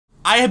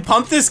I had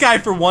pumped this guy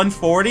for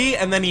 140,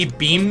 and then he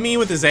beamed me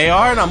with his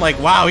AR, and I'm like,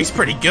 wow, he's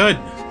pretty good.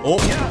 Oh.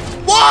 Yeah.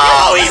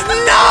 Whoa, he's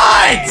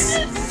nuts!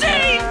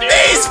 Insane, dude.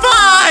 He's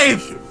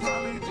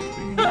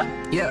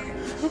 5! Yeah.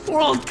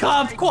 World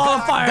Cup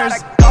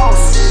qualifiers.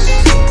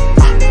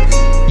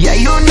 Yeah,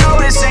 you know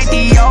this ain't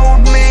the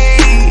old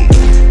me.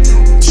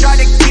 Try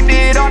to keep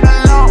it on the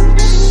low,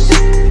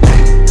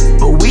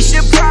 but we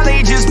should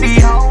probably just be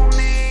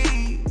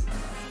homie.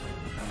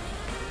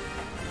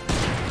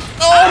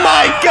 Oh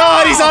my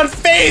god, he's on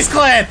FaZe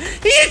Clan!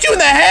 He hit you in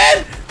the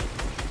head?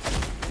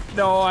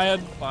 No, I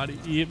had body.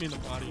 He hit me in the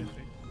body, I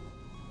think.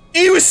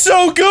 He was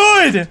so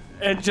good!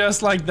 And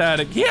just like that,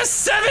 he has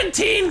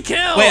 17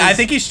 kills! Wait, I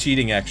think he's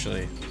cheating,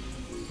 actually.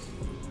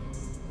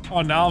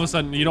 Oh, now all of a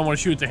sudden you don't want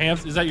to shoot at the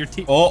hams? Is that your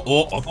team?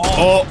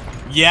 Oh.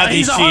 Yeah,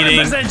 he's cheating.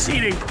 100%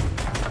 cheating.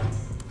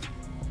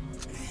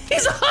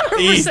 He's 100%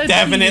 He's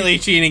definitely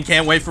cheating.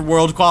 Can't wait for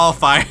world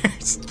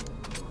qualifiers.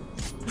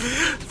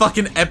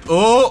 Fucking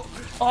oh,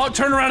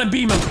 turn around and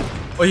beam him.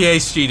 Oh yeah,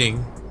 he's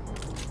cheating.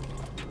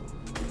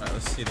 Alright,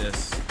 let's see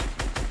this.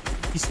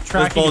 He's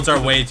tracking. Those bullets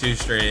are way too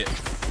straight.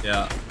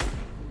 Yeah. I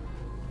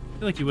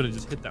feel like he would have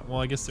just hit that.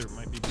 Well, I guess there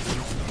might be.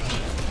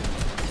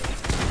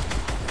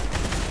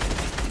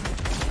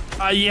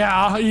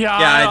 Yeah, I think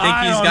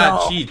he's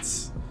got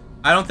cheats.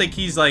 I don't think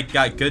he's like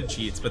got good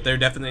cheats, but they're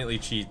definitely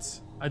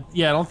cheats.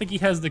 Yeah, I don't think he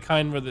has the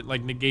kind where it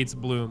like negates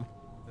bloom.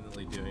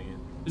 Definitely doing it.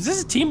 Is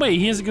this a teammate?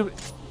 He has a good.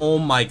 Oh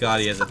my god,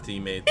 he has a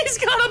teammate. He's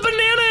got a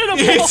banana in a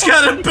ball. He's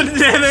got a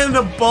banana in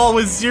the ball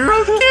with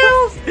 0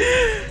 kills.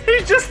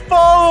 He's just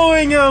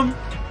following him.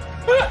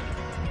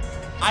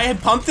 I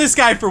had pumped this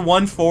guy for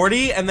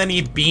 140, and then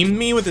he beamed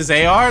me with his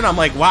AR, and I'm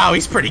like, wow,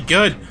 he's pretty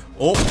good.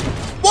 Oh.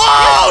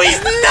 Whoa,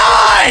 he's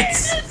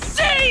nuts!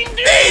 Insane,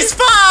 dude! He's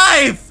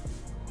 5!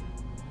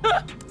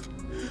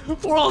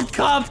 World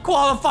Cup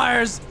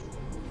qualifiers.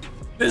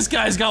 This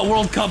guy's got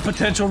World Cup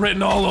potential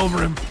written all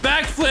over him.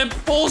 Backflip,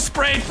 full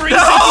spray, 360.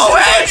 No,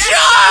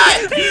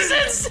 headshot! He's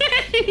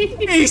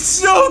insane! He's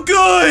so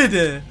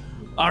good!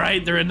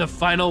 Alright, they're in the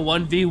final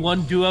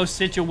 1v1 duo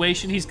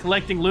situation. He's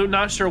collecting loot,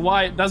 not sure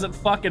why. It doesn't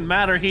fucking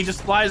matter. He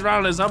just flies around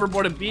on his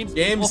hoverboard and beams.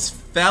 Game's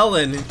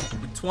felon.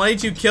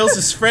 22 kills.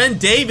 His friend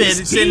David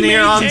is sitting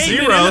here on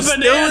 0,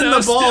 still in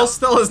the ball,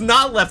 still has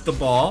not left the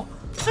ball.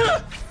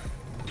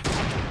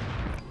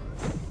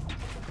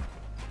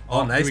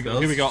 Oh, nice.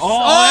 Here we go.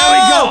 Oh, there we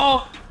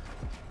go.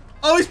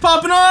 Oh, he's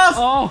popping off.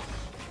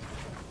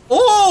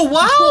 Oh,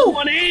 wow.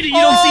 180. You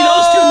don't see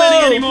those too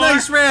many anymore.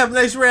 Nice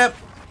ramp.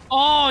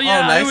 Oh,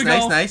 yeah. Nice.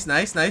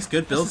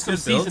 Good builds.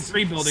 Season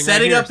 3 building.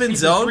 Setting right up in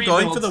zone,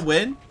 going for the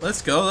win.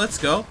 Let's go.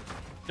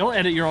 Don't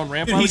edit your own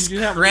ramp. Dude, he's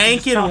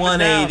cranking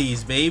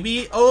 180s,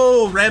 baby.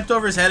 Oh, ramped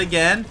over his head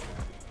again.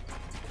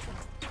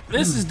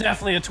 This is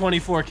definitely a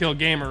 24 kill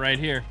gamer right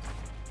here.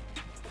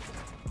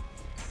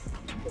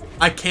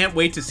 I can't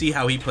wait to see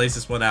how he plays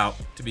this one out,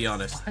 to be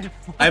honest.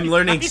 I'm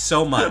learning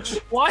so much.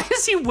 Why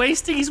is he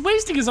wasting? He's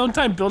wasting his own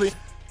time building.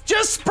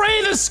 Just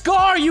spray the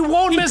scar. You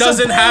won't miss a bullet.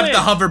 He doesn't have the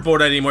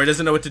hoverboard anymore. He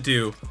doesn't know what to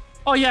do.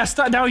 Oh, yeah.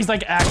 Now he's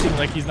like acting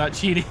like he's not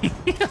cheating.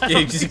 Yeah,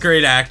 he's a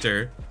great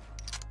actor.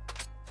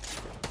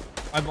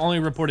 I've only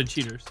reported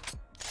cheaters.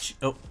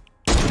 Oh.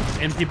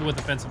 And people with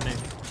offensive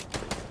names.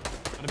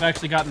 But I've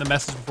actually gotten a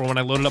message before when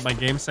I loaded up my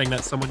game saying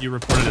that someone you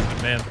reported has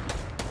been banned.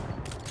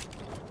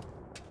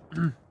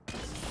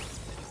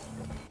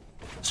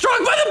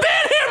 Struck by the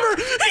ban hammer!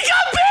 He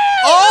got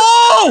banned!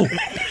 Oh! He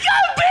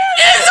got banned!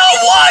 It's a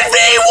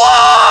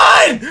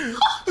 1v1!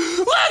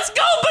 Let's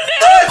go,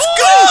 Banana Let's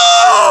Boy!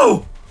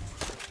 go!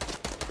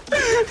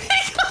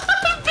 He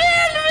got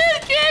banned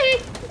mid-game!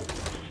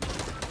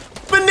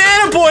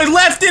 Banana Boy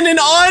left in an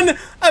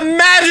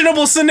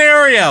unimaginable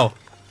scenario.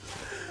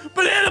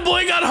 Banana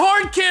Boy got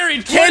hard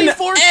carried.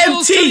 24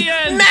 kills to the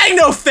end.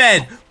 Magnolia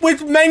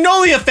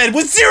Fed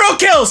with 0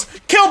 kills.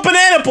 Killed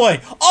Banana Boy.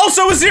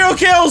 Also with 0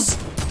 kills.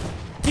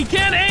 He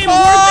can't aim.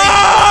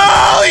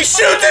 Oh, he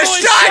shoots a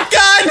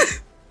shotgun.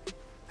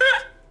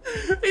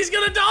 He's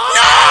gonna die.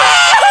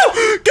 No!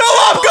 Go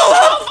up. No.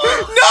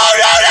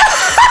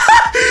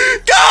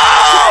 Go!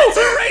 It's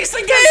a race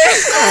against the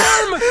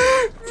storm.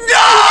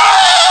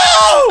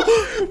 No!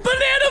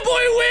 Banana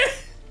Boy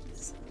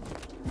wins.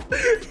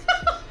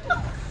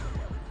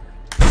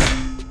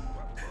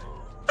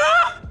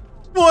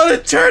 What a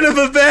turn of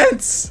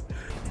events!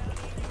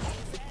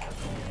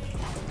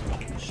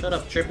 Shut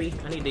up, Trippy.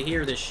 I need to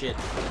hear this shit.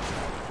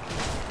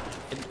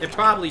 It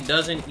probably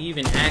doesn't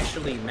even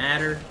actually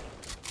matter.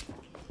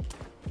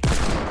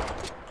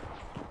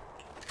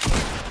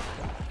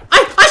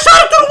 I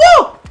shot him through the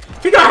wall!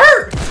 He got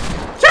hurt!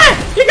 Chat!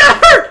 He got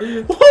hurt!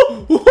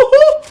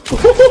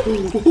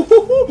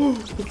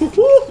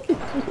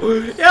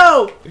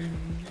 Yo!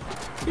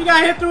 He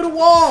got hit through the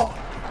wall!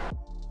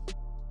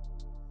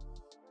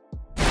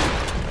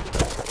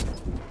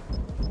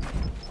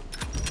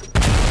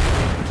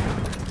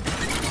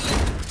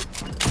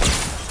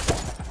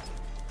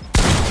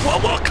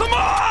 Well, come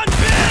on!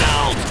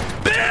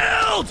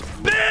 Build!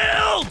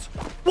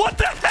 What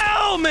the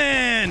hell,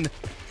 man?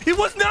 He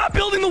was not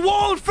building the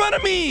wall in front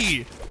of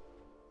me!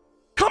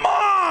 Come on!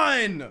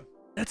 on!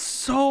 That's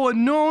so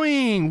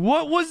annoying.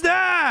 What was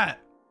that?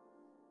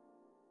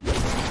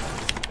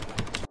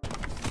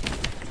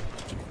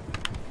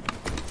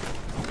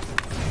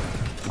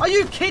 Are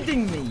you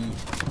kidding me?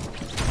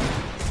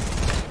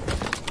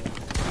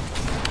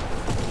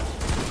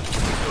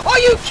 Are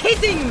you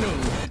kidding me?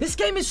 This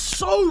game is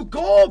so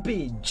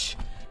garbage.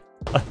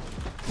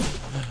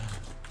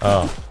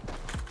 Oh.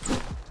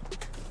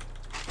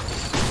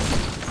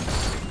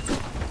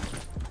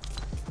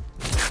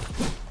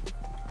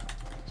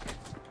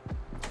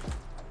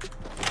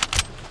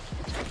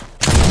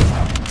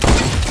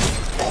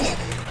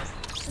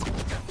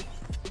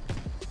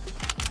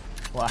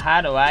 Well,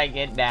 how do I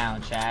get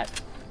down, chat?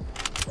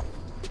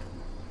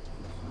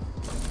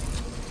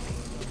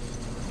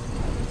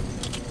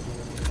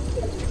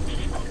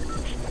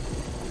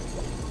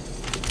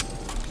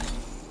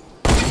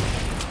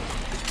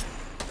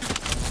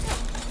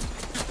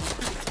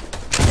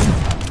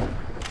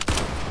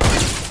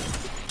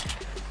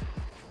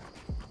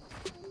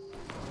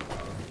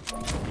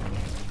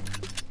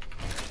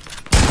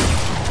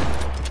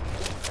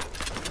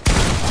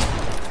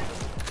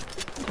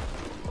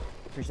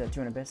 Appreciate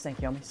 200 bits.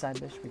 Thank you, homie. Side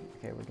bitch.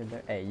 Okay, we're good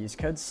there. Hey, use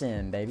code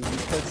SIM, baby.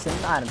 Use code SIM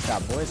in the item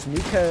shop, boys. New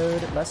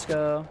code. Let's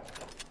go.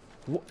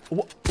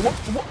 Whoa!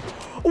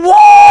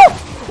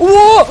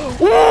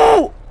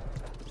 Whoa!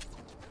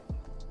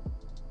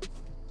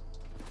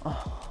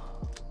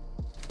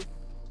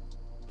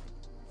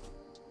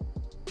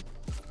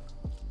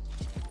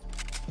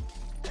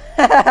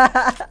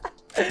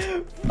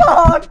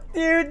 Fuck,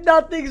 dude.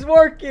 Nothing's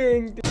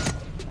working.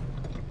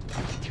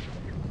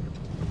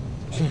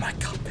 Oh my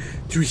god.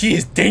 Dude, he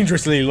is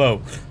dangerously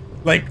low.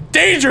 Like,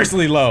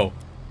 dangerously low.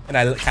 And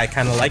I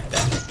kind of like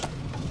that.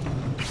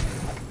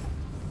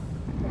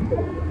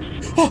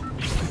 Oh!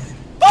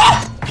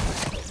 Ah!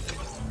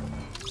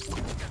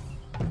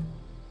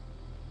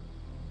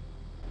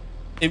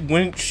 It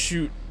wouldn't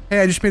shoot. Hey,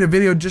 I just made a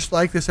video just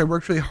like this. I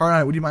worked really hard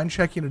on it. Would you mind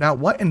checking it out?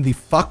 What in the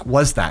fuck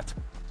was that?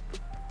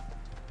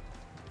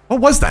 What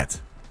was that?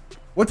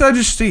 What did I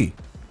just see?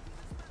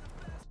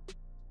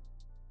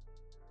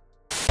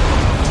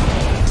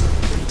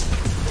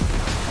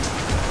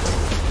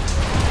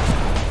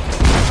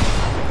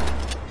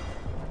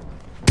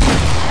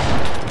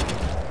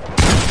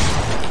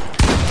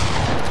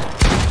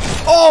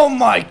 Oh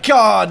my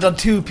god, the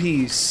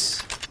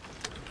two-piece.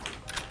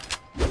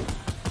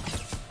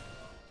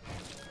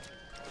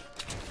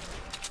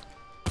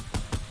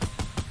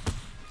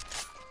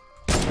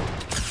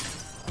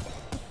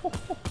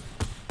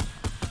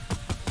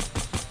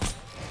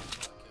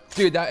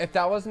 Dude, if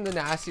that wasn't the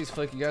nastiest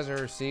flick you guys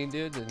ever seen,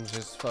 dude, then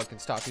just fucking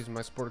stop using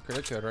my supporter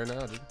credit code right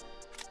now, dude.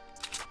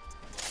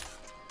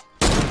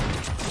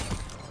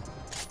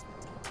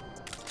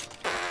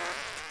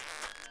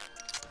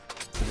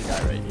 There's a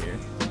guy right here.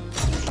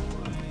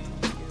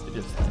 It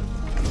just...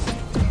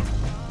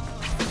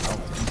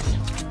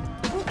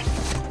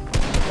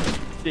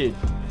 Dude.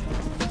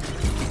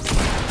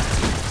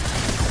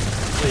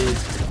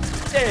 Please.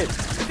 Dude,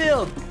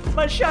 Phil,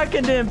 my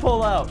shotgun didn't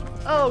pull out.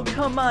 Oh,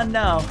 come on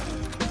now.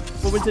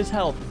 What was his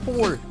health?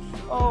 4.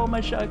 Oh,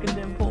 my shotgun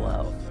didn't pull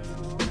out.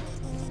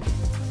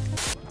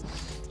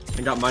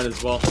 I got mine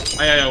as well.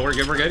 Oh, yeah, we're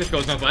good. It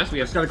goes no fast. We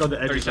have gotta go to the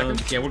edge 30 zone.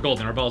 seconds. Yeah, we're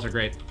golden. Our balls are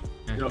great.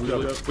 Yeah,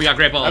 Yep. we got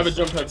great balls. I have a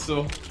jump pad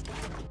still.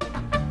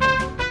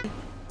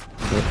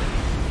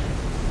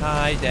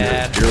 Hi,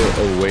 Dad. You're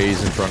a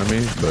ways in front of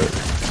me, but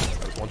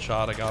One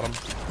shot, I got him.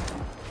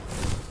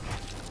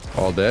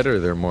 all dead or are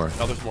there more?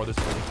 Oh, there's more. There's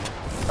more.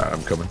 Alright,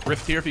 I'm coming.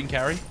 Rift here if you can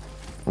carry.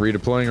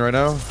 Redeploying right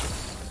now.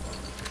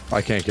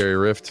 I can't carry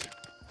Rift.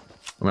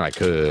 I mean, I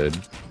could.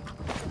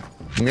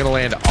 I'm gonna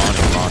land on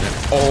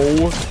it.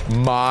 Oh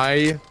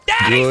my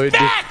good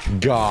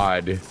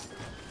god.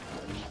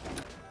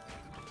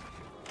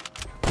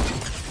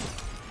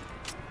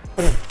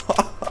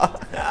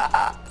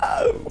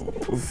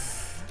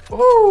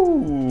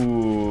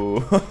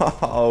 Ooh.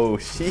 Oh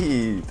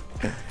shit.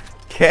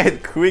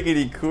 Get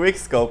quickly quick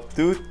scope,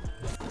 dude.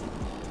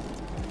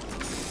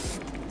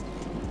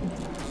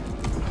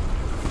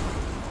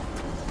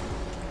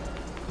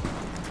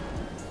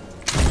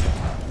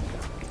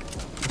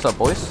 What's up,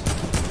 boys?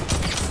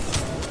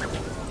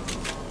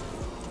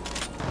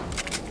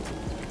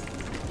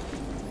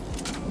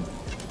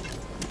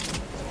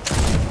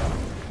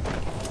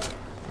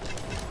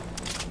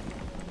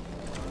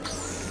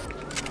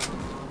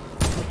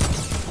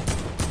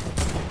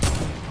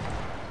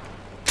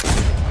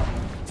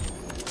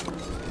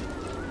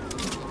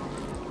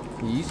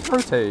 These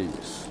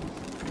rotates.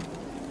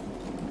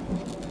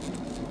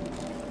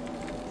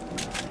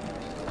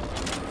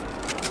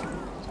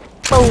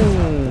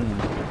 Boom!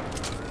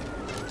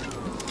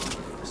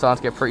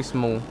 Starting to get pretty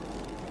small.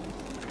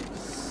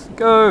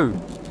 Go!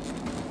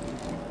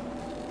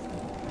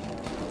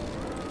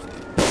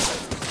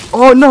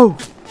 Oh no!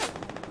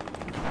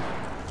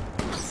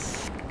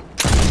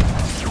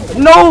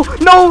 No!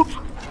 No!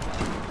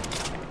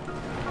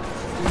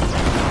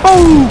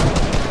 Oh!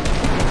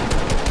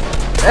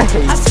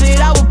 Hey. I said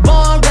I was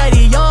born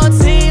ready, young.